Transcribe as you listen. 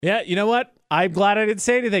Yeah, you know what? I'm glad I didn't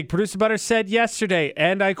say anything. Producer Butterz said yesterday,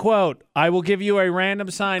 and I quote, I will give you a random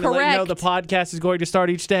sign to let you know the podcast is going to start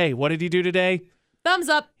each day. What did he do today? Thumbs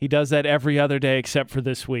up. He does that every other day except for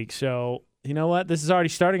this week. So, you know what? This is already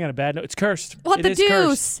starting on a bad note. It's cursed. What the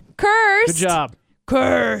deuce? Cursed. Good job.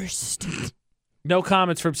 Cursed. No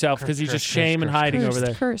comments for himself because he's just shame and hiding over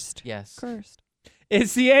there. Cursed. Yes. Cursed.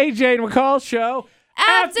 It's the AJ and McCall show.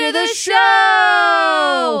 After the show!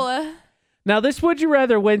 Now, this Would You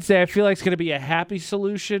Rather Wednesday, I feel like it's going to be a happy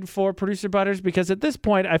solution for Producer Butterz because at this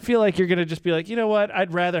point, I feel like you're going to just be like, you know what?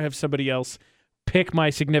 I'd rather have somebody else pick my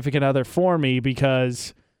significant other for me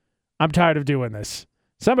because I'm tired of doing this.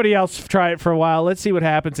 Somebody else try it for a while. Let's see what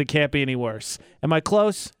happens. It can't be any worse. Am I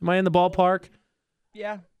close? Am I in the ballpark?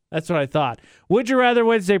 Yeah. That's what I thought. Would you rather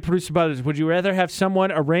Wednesday, Producer Butterz? Would you rather have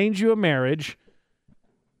someone arrange you a marriage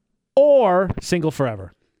or single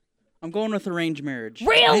forever? I'm going with arranged marriage.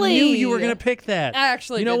 Really? I knew you were going to pick that. I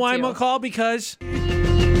actually You know did why, too. McCall? Because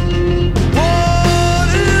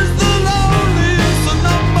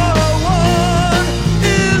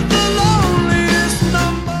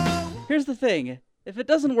Here's the thing. If it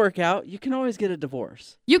doesn't work out, you can always get a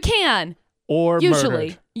divorce. You can. or Usually.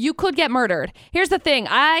 murdered. You could get murdered. Here's the thing.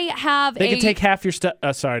 I have They could take half your stuff.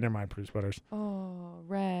 Sorry, never mind, Producer Butterz. Oh,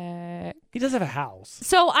 right. He does have a house.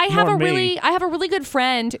 So I have More a me. I have a really good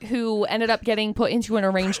friend who ended up getting put into an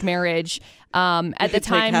arranged marriage. At You the could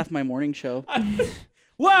time, take half my morning show.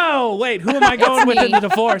 Whoa, wait, who am I going with in the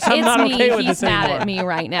divorce? I'm it's not me. okay with He's this mad anymore. at me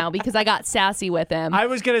right now because I got sassy with him. I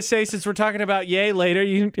was going to say, since we're talking about Ye later,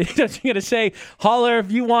 you're going to say, holler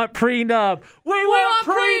if you want prenup. We want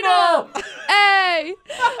prenup! Hey!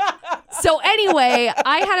 So anyway,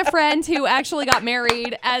 I had a friend who actually got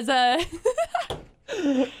married as a...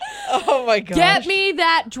 Oh my gosh. Get me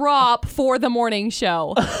that drop for the morning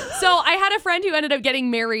show. So I had a friend who ended up getting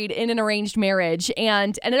married in an arranged marriage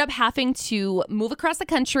and ended up having to move across the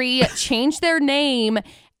country, change their name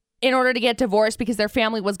in order to get divorced because their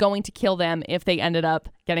family was going to kill them if they ended up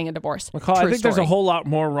getting a divorce. McCall, I True think there's a story. whole lot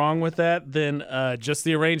more wrong with that than just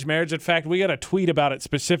the arranged marriage. In fact, we got a tweet about it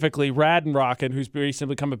specifically. Radden Rockin', who's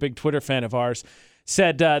recently become a big Twitter fan of ours,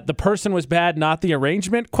 said the person was bad, not the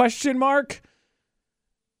arrangement, ?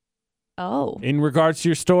 Oh. In regards to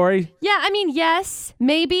your story. Yeah, I mean, yes,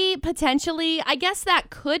 maybe, potentially. I guess that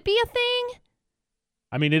could be a thing.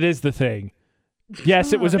 I mean, it is the thing.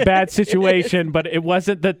 Yes, it was a bad situation, but it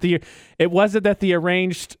wasn't that the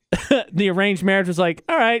arranged the arranged marriage was like,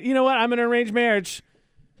 all right, you know what? I'm in an arranged marriage.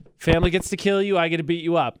 Family gets to kill you, I get to beat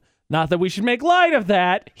you up. Not that we should make light of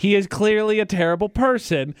that. He is clearly a terrible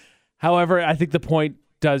person. However, I think the point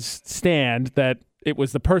does stand that it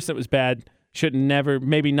was the person that was bad. Should never,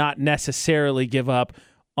 maybe not necessarily give up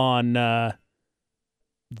on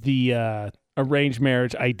the arranged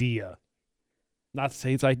marriage idea. Not to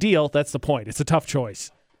say it's ideal. That's the point. It's a tough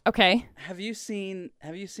choice. Okay. Have you seen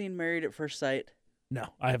Married at First Sight? No,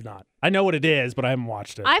 I have not. I know what it is, but I haven't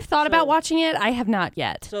watched it. I've thought about watching it. I have not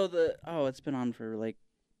yet. So it's been on for like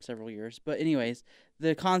several years. But anyways,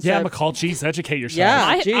 the concept. Yeah, McCall, geez, educate yourself.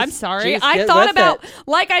 Yeah. Jeez, I'm sorry. jeez, I get thought with about, it.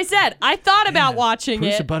 like I said, I thought about watching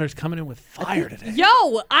Producer it. Butterz coming in with fire today. Yo,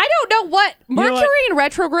 I don't know what know what? Mercury in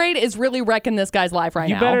retrograde is really wrecking this guy's life right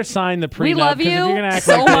You now. better sign the prenup. We love 'cause if you you're gonna act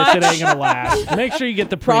so like this, it much. ain't gonna last. Make sure you get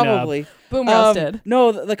the prenup. Probably. Boom roasted.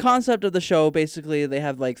 No, the concept of the show, basically, they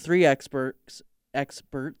have like three experts,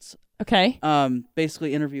 Okay.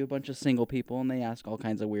 basically interview a bunch of single people, and they ask all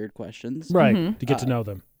kinds of weird questions. Right, Mhm. to get to know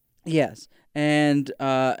them. Yes, and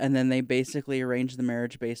then they basically arrange the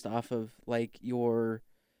marriage based off of like your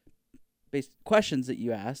questions that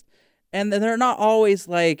you asked, and they're not always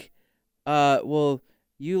like, well,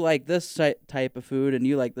 you like this type of food and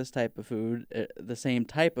you like this type of food, the same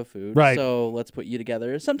type of food, Right. So let's put you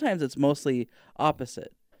together. Sometimes it's mostly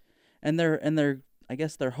opposite, and I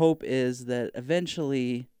guess their hope is that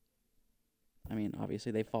eventually, I mean,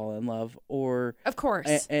 obviously they fall in love, or Of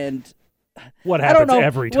course. and. What I don't happens know.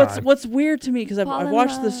 every time? What's weird to me because I've Fall in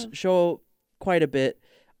watched this love. show quite a bit.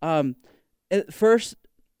 At first,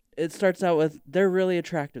 it starts out with they're really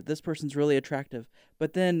attractive. This person's really attractive,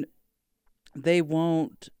 but then they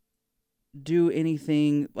won't do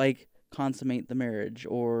anything like consummate the marriage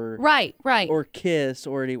or right. or kiss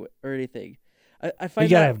or anything. I find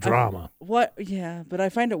You gotta that- have drama. What? Yeah, but I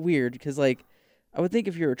find it weird because like I would think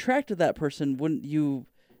if you're attracted to that person, wouldn't you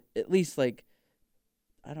at least like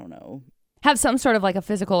I don't know. Have some sort of like a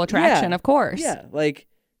physical attraction, Yeah. of course. Yeah, like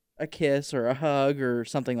a kiss or a hug or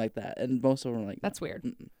something like that. And most of them are like, That's weird.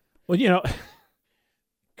 Mm-mm. Well, you know,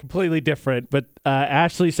 completely different. But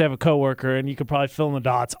Ashley used to have a coworker, and you could probably fill in the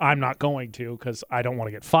dots. I'm not going to because I don't want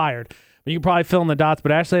to get fired. You can probably fill in the dots,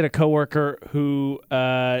 but Ashley had a coworker who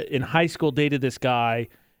in high school dated this guy,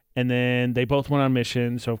 and then they both went on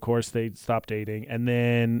mission, so of course they stopped dating. And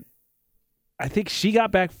then I think she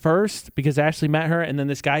got back first because Ashley met her, and then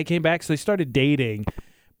this guy came back, so they started dating,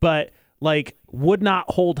 but like would not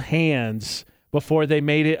hold hands before they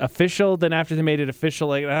made it official. Then after they made it official,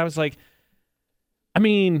 like I was like, I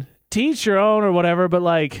mean, to each your own or whatever, but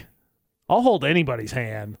like I'll hold anybody's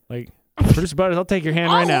hand. Like, Producer Butterz, I'll take your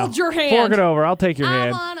hand right now. I'll hold your hand. Fork it over. I'll take your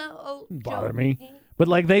hand. Bother me. But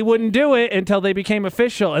like they wouldn't do it until they became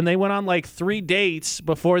official, and they went on like 3 dates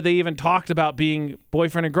before they even talked about being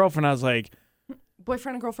boyfriend and girlfriend. I was like,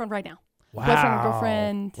 boyfriend and girlfriend right now. wow. Boyfriend and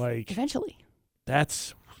girlfriend like eventually.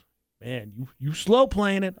 That's, man, you slow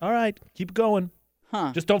playing it. All right, keep it going.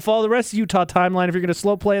 Huh. Just don't follow the rest of Utah timeline if you're going to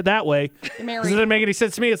slow play it that way. Because it Married. doesn't make any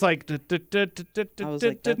sense to me. It's like, I was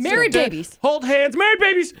like, that's Married babies. hold hands, married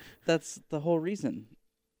babies. That's the whole reason.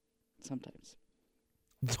 Sometimes.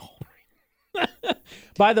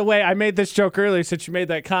 By the way, I made this joke earlier since you made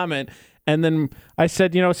that comment. And then I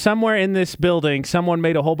said, somewhere in this building, someone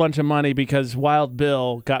made a whole bunch of money because Wild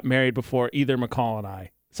Bill got married before either McCall and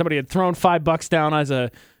I. Somebody had thrown $5 down as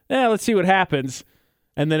let's see what happens.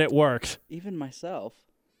 And then it worked. Even myself.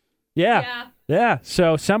 Yeah.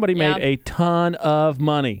 So somebody made a ton of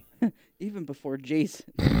money. Even before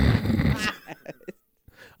Jason.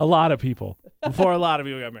 A lot of people. Before a lot of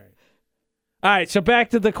people got married. All right, so back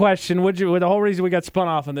to the question. The whole reason we got spun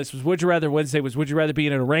off on this was Would You Rather Wednesday was would you rather be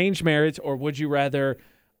in an arranged marriage or would you rather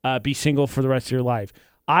be single for the rest of your life?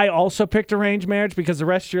 I also picked arranged marriage because the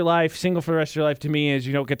rest of your life, single for the rest of your life to me is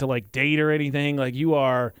you don't get to like date or anything. Like you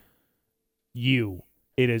are you.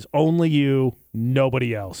 It is only you,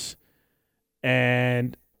 nobody else.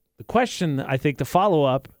 And the question, I think the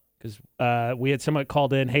follow-up, because we had someone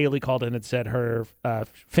called in, Haley called in and said her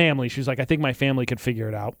family, she was like, I think my family could figure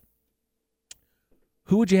it out.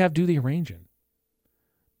 Who would you have do the arranging?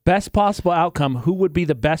 Best possible outcome, who would be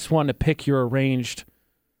the best one to pick your arranged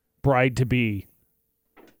bride-to-be?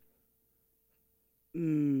 I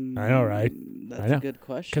know, right? That's a good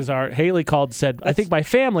question. Because our Haley called and said, I think my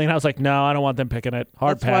family, and I was like, no, I don't want them picking it.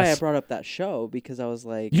 Hard pass. That's why I brought up that show, because I was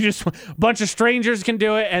like, you just a bunch of strangers can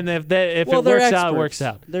do it, and if it works out, it works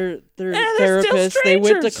out. They're therapists. They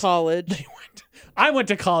went to college. I went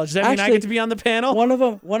to college. Does that mean I get to be on the panel? One of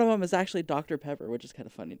them is actually Dr. Pepper, which is kind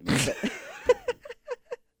of funny to me. But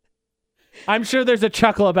I'm sure there's a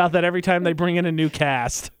chuckle about that every time they bring in a new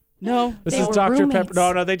cast. No, this is Dr. Pepper.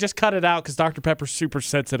 No, they just cut it out because Dr. Pepper's super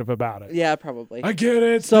sensitive about it. Yeah, probably. I get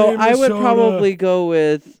it. So I would probably go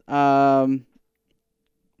with probably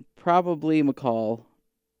McCall.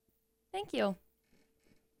 Thank you.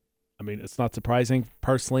 I mean, it's not surprising.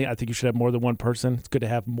 Personally, I think you should have more than one person. It's good to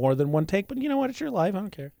have more than one take, but you know what? It's your life. I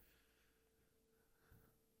don't care.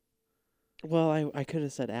 Well, I could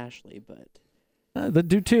have said Ashley, but... They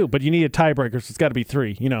do too, but you need a tiebreaker, so it's got to be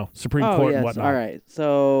 3. Supreme Court and whatnot. All right.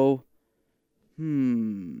 So,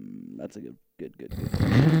 that's a good Good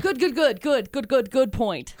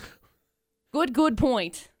point. Good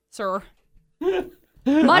point, sir. I'm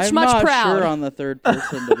much not proud. sure on the third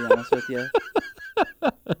person, to be honest with you.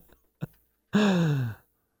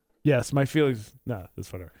 Yes, my feelings. No,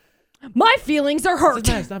 that's whatever. My feelings are hurt.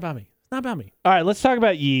 It's not about me. Not about me. All right, let's talk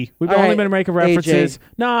about Yee. We've only been making references. AJ.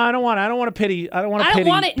 No, I don't want it. I don't want a pity. I don't want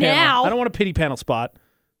it now. I don't want a pity panel spot.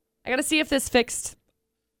 I got to see if this fixed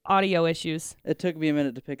audio issues. It took me a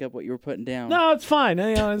minute to pick up what you were putting down. No, it's fine.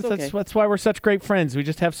 It's okay. That's why we're such great friends. We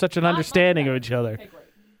just have such an understanding of each other.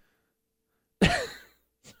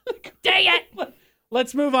 Okay, dang it!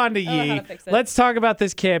 Let's move on to I don't know how Yee. to fix it. Let's talk about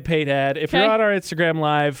this campaign ad. If you're Okay. on our Instagram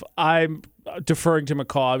Live, I'm deferring to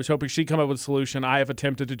McCall. I was hoping she'd come up with a solution. I have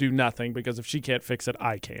attempted to do nothing because if she can't fix it,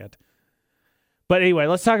 I can't. But anyway,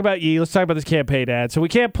 let's talk about Yee. Let's talk about this campaign ad. So we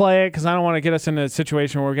can't play it because I don't want to get us in a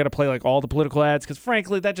situation where we're going to play like all the political ads because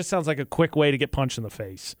frankly, that just sounds like a quick way to get punched in the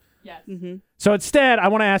face. Yes. Mm-hmm. So instead, I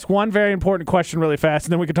want to ask one very important question really fast,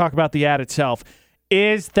 and then we can talk about the ad itself.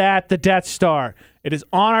 Is that the Death Star? It is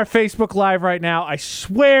on our Facebook Live right now. I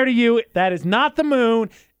swear to you, that is not the moon.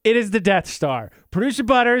 It is the Death Star. Producer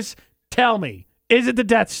Butterz, tell me, is it the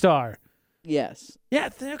Death Star? Yes. Yeah,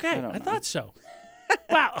 okay. I thought so.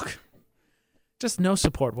 Wow. Just no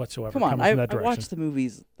support whatsoever. Come on, coming from that I direction. watched the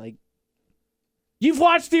movies, like... You've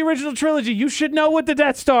watched the original trilogy. You should know what the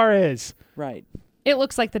Death Star is. Right. It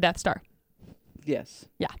looks like the Death Star. Yes.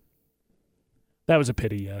 Yeah. That was a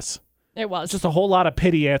pity, yes. It was. Just a whole lot of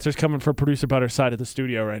pity answers coming from Producer Butter's side of the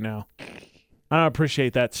studio right now. I don't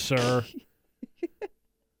appreciate that, sir.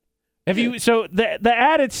 So the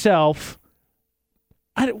ad itself,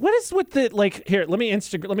 what is with the, like, here, let me do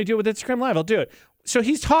it with Instagram Live. I'll do it. So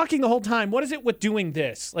he's talking the whole time. What is it with doing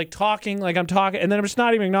this? Like talking, like I'm talking, and then I'm just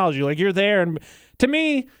not even acknowledging you. Like you're there. And to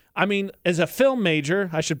me, I mean, as a film major,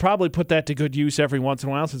 I should probably put that to good use every once in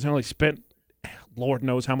a while since I only spent Lord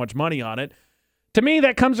knows how much money on it. To me,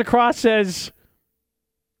 that comes across as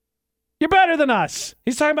you're better than us.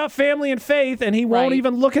 He's talking about family and faith, and he won't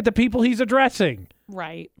even look at the people he's addressing.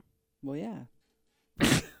 Right. Well, yeah.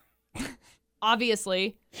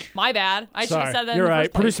 Obviously. My bad. I should have said that You're in the right.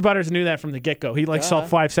 first place. Producer Butterz knew that from the get-go. He saw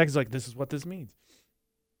 5 seconds like, this is what this means.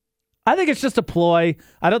 I think it's just a ploy.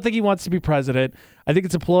 I don't think he wants to be president. I think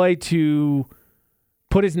it's a ploy to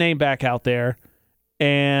put his name back out there.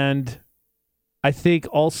 And I think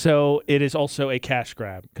also it is also a cash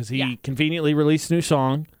grab because he conveniently released a new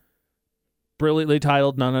song, brilliantly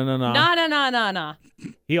titled "Na Na Na Na." Na na na na na.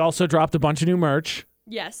 He also dropped a bunch of new merch.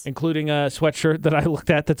 Yes. Including a sweatshirt that I looked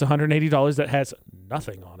at that's $180 that has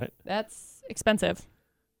nothing on it. That's expensive.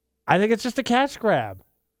 I think it's just a cash grab.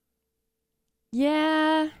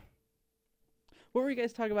 Yeah. What were you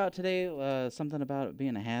guys talking about today? Something about it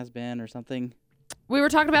being a has-been or something? We were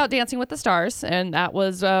talking about Dancing with the Stars, and that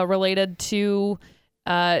was related to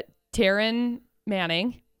Taryn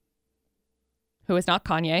Manning, who is not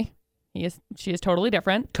Kanye. She is totally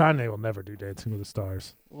different. Kanye will never do Dancing with the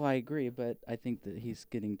Stars. Well, I agree, but I think that he's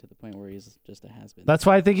getting to the point where he's just a has-been. That's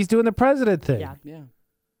why I think he's doing the president thing. Yeah.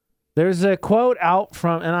 There's a quote out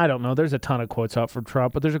from, and I don't know, there's a ton of quotes out from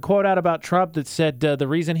Trump, but there's a quote out about Trump that said the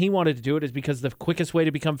reason he wanted to do it is because the quickest way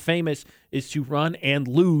to become famous is to run and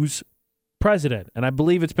lose president. And I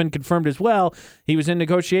believe it's been confirmed as well. He was in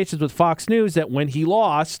negotiations with Fox News that when he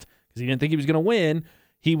lost, because he didn't think he was going to win,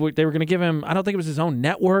 they were going to give him, I don't think it was his own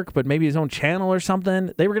network, but maybe his own channel or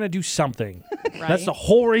something. They were going to do something. Right. That's the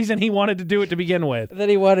whole reason he wanted to do it to begin with. That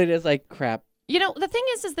he wanted is like crap. You know, the thing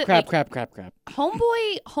is that Crap.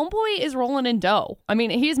 Homeboy is rolling in dough. I mean,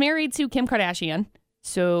 he's married to Kim Kardashian,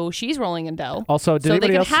 so she's rolling in dough. Also, did so they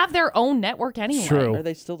anybody can else have their own network anyway. True. Are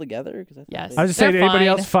they still together? Yes. I was just saying, did They're anybody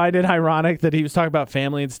fine. else find it ironic that he was talking about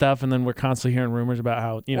family and stuff, and then we're constantly hearing rumors about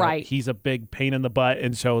how he's a big pain in the butt,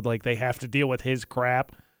 and so like they have to deal with his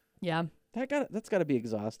crap. Yeah. That's got to be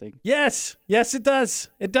exhausting. Yes, it does.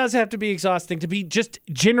 It does have to be exhausting to be just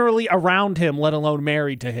generally around him, let alone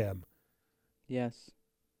married to him. Yes.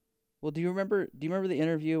 Well, do you remember the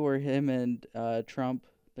interview where him and Trump,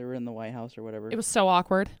 they were in the White House or whatever? It was so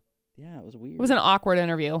awkward. Yeah, it was weird. It was an awkward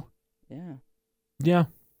interview. Yeah. Yeah.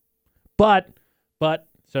 But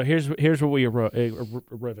so here's what we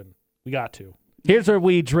driven. We got to. Here's where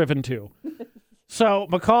we driven to. So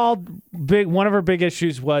McCall, one of her big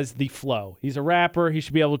issues was the flow. He's a rapper. He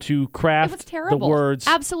should be able to craft the words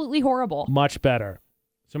absolutely horrible, much better.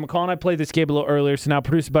 So McCall and I played this game a little earlier. So now,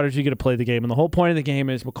 Producer Butterz, you get to play the game, and the whole point of the game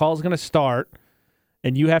is McCall's going to start,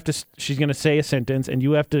 and she's going to say a sentence, and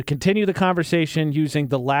you have to continue the conversation using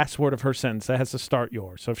the last word of her sentence. That has to start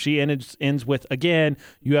yours. So if she ends with again,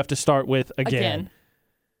 you have to start with again.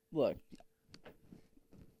 Look.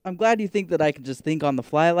 I'm glad you think that I can just think on the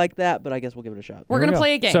fly like that, but I guess we'll give it a shot. We're going to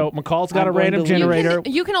play a game. So McCall's got a random generator.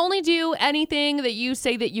 You can only do anything that you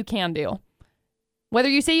say that you can do. Whether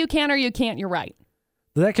you say you can or you can't, you're right.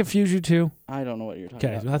 Did that confuse you too? I don't know what you're talking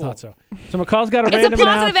about. Okay, I thought so. So McCall's got a random. It's a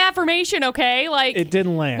positive affirmation, okay? Like it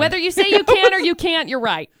didn't land. Whether you say you can or you can't, you're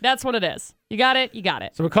right. That's what it is. You got it. You got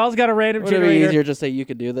it. So McCall's got a random Would it be generator. easier to say you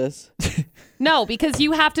could do this? No, because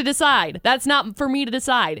you have to decide. That's not for me to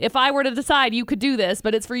decide. If I were to decide, you could do this,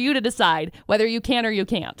 but it's for you to decide whether you can or you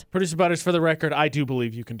can't. Producer Butterz, for the record, I do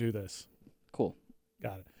believe you can do this. Cool.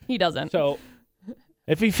 Got it. He doesn't. So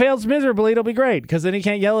if he fails miserably, it'll be great because then he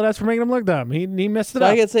can't yell at us for making him look dumb. He messed it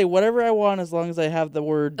up. I can say whatever I want as long as I have the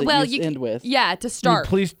word that you end with. Yeah, to start.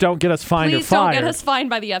 Please don't get us fined or fired. Please don't get us fined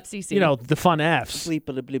by the FCC. You know, the fun Fs. Bleep,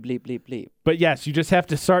 bleep, bleep, bleep, bleep, bleep. But yes, you just have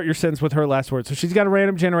to start your sentence with her last word. So she's got a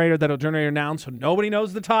random generator that'll generate a noun so nobody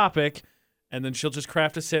knows the topic, and then she'll just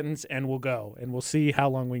craft a sentence and we'll go. And we'll see how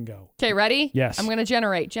long we can go. Okay, ready? Yes. I'm going to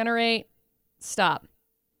generate. Generate. Stop.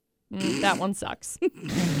 That one sucks.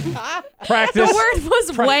 Practice. The word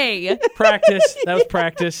was way. Practice. That was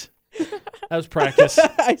practice. That was practice.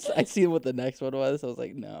 I see what the next one was. I was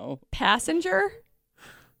like, no. Passenger?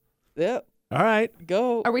 Yep. All right.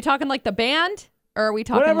 Go. Are we talking like the band? Or are we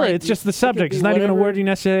talking whatever. like... It's just the subject. It's not even a word you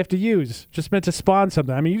necessarily have to use. Just meant to spawn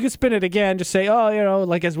something. I mean, you can spin it again. Just say,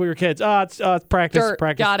 like as we were kids. It's practice. Dirt.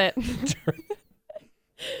 Practice. Got it.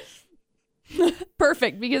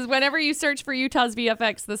 Perfect, because whenever you search for Utah's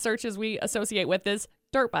VFX, the searches we associate with is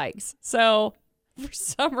dirt bikes. So, for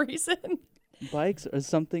some reason... Bikes are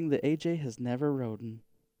something that AJ has never ridden.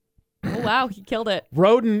 Oh, wow, he killed it.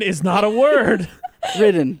 Rodin is not a word.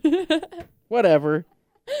 Ridden. Whatever.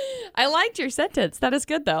 I liked your sentence. That is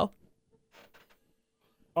good, though.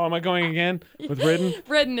 Oh, am I going again with ridden?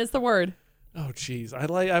 Ridden is the word. Oh, jeez.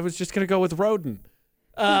 I was just going to go with rodent.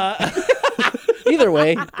 Either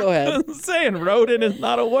way, go ahead. I'm saying rodent is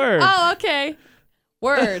not a word. Oh, okay.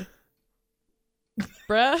 Word.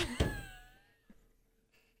 Bruh.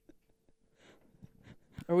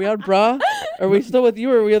 Are we on bruh? Are we still with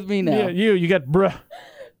you or are we with me now? Yeah, you got bruh.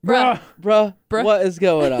 Bruh. Bruh, Bruh. what is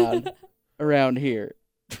going on around here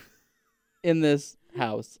in this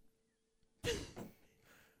house?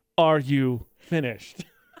 Are you finished?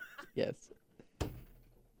 Yes.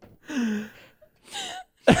 Cry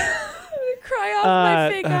off my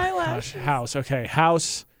fake eyelash. House. Okay.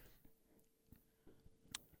 House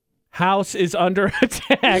is under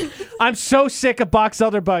attack. I'm so sick of box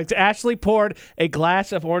elder bugs. Ashley poured a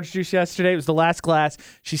glass of orange juice yesterday. It was the last glass.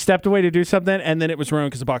 She stepped away to do something, and then it was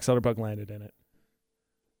ruined because a box elder bug landed in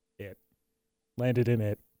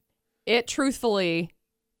it. It truthfully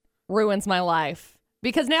ruins my life.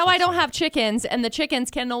 Because now I don't have chickens, and the chickens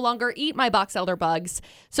can no longer eat my box elder bugs.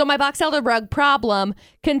 So my box elder bug problem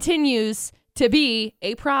continues to be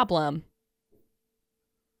a problem.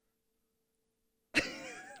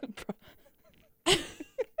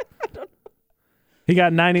 He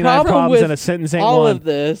got 99 Problem problems with in a sentence. Ain't all one. of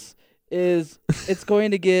this is it's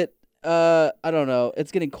going to get I don't know.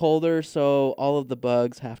 It's getting colder, so all of the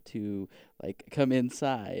bugs have to like come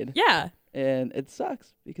inside. Yeah. And it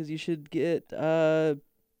sucks because you should get Bug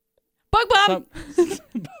bomb.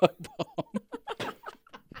 bug bomb.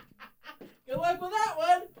 Good luck with that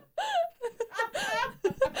one.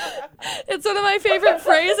 It's one of my favorite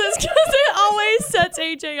phrases because it always sets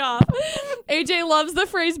AJ off. AJ loves the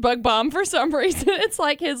phrase bug bomb for some reason. It's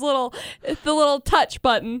like the little touch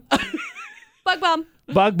button. Bug bomb.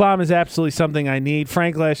 Bug bomb is absolutely something I need.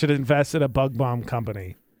 Frankly, I should invest in a bug bomb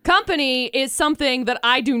company. Company is something that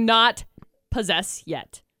I do not possess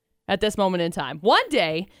yet at this moment in time. One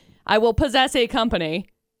day, I will possess a company.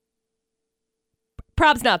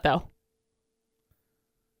 Probs not, though.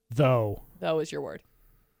 Though is your word.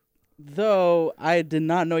 Though I did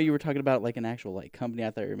not know you were talking about like an actual like company. I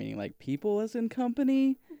thought you were meaning like people as in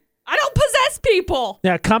company. I don't possess people.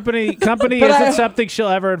 Yeah, company isn't something she'll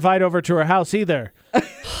ever invite over to her house either.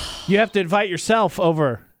 You have to invite yourself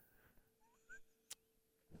over.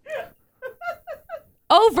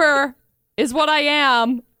 Over is what I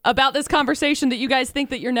am about this conversation that you guys think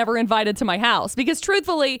that you're never invited to my house. Because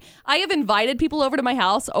truthfully, I have invited people over to my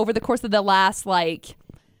house over the course of the last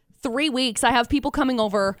 3 weeks. I have people coming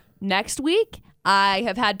over next week. I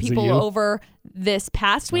have had people over this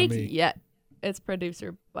past week. Me. Yeah, it's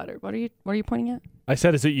Producer Butterz. What are you pointing at? I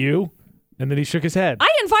said, "Is it you?" And then he shook his head. I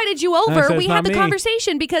invited you over. said, We "It's had not the me."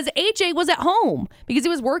 conversation because AJ was at home because he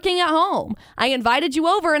was working at home. I invited you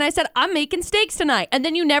over and I said, I'm making steaks tonight. And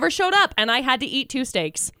then you never showed up and I had to eat 2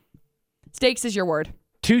 steaks. Steaks is your word.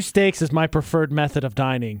 2 steaks is my preferred method of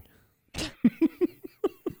dining.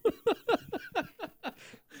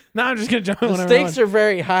 No, I'm just going to jump on The stakes are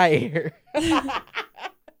very high here.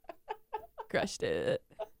 Crushed it.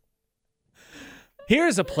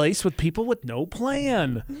 Here's a place with people with no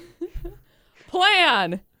plan.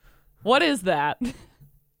 Plan. What is that?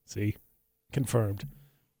 See? Confirmed.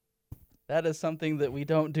 That is something that we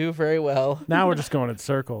don't do very well. Now we're just going in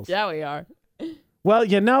circles. Yeah, we are. Well,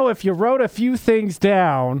 if you wrote a few things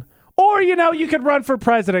down, or, you could run for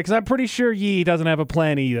president, because I'm pretty sure Yee doesn't have a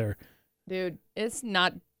plan either. Dude, it's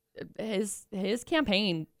not his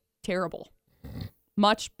campaign terrible.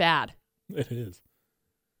 Much bad. It is.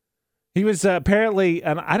 He was apparently,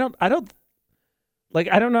 and I don't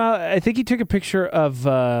know. I think he took a picture of,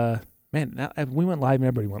 we went live and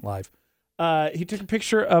everybody went live. He took a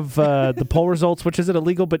picture of the poll results, which isn't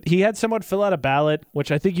illegal, but he had someone fill out a ballot,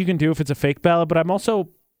 which I think you can do if it's a fake ballot, but I'm also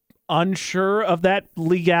unsure of that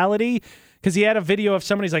legality because he had a video of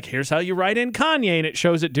somebody's like, here's how you write in Kanye, and it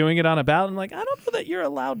shows it doing it on a ballot. I'm like, I don't know that you're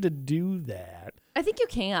allowed to do that. I think you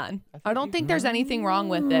can. I don't think there's anything wrong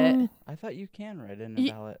with it. I thought you can write in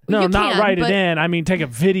a ballot. No, You not can, write it but- in. I mean, take a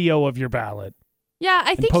video of your ballot. Yeah,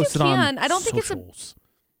 I and think you post it on can. I don't think it's a socials.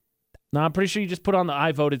 No, I'm pretty sure you just put on the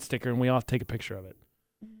I voted sticker and we all have to take a picture of it.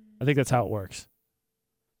 I think that's how it works.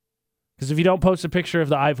 Because if you don't post a picture of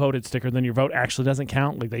the I voted sticker, then your vote actually doesn't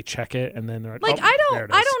count. Like they check it and then they're like oh, I there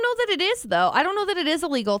it don't is. know that it is though. I don't know that it is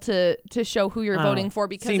illegal to show who you're voting for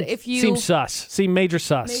because if you seems sus, seem major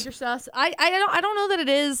sus. Major sus. I don't know that it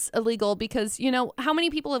is illegal because how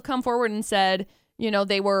many people have come forward and said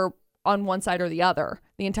they were on one side or the other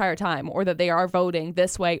the entire time, or that they are voting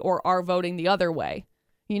this way or are voting the other way.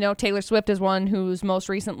 Taylor Swift is one who's most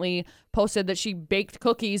recently posted that she baked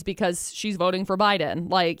cookies because she's voting for Biden.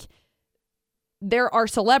 Like, there are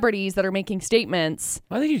celebrities that are making statements.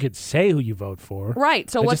 I think you could say who you vote for. Right.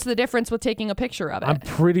 So what's the difference with taking a picture of it? I'm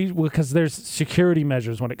pretty, because there's security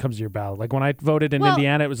measures when it comes to your ballot. Like when I voted in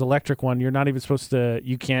Indiana, it was electric one. You're not even supposed to,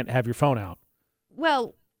 you can't have your phone out.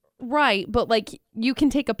 Well, right. But like you can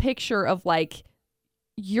take a picture of like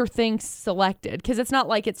your thing selected, because it's not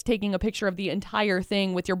like it's taking a picture of the entire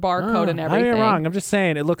thing with your barcode and everything. I'm wrong. I'm just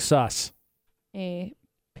saying it looks sus. A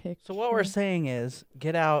picture. So what we're saying is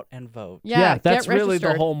get out and vote. Yeah, that's get really the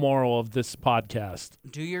registered. whole moral of this podcast.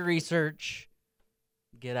 Do your research.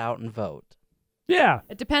 Get out and vote. Yeah.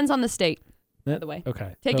 It depends on the state, by the way.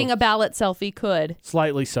 Okay. Taking so a ballot selfie could.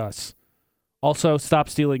 slightly sus. Also, stop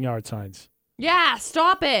stealing yard signs. Yeah,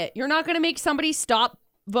 stop it. You're not going to make somebody stop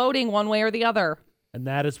voting one way or the other. And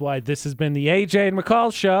that is why this has been the AJ and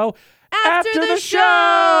McCall Show. After the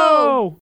show!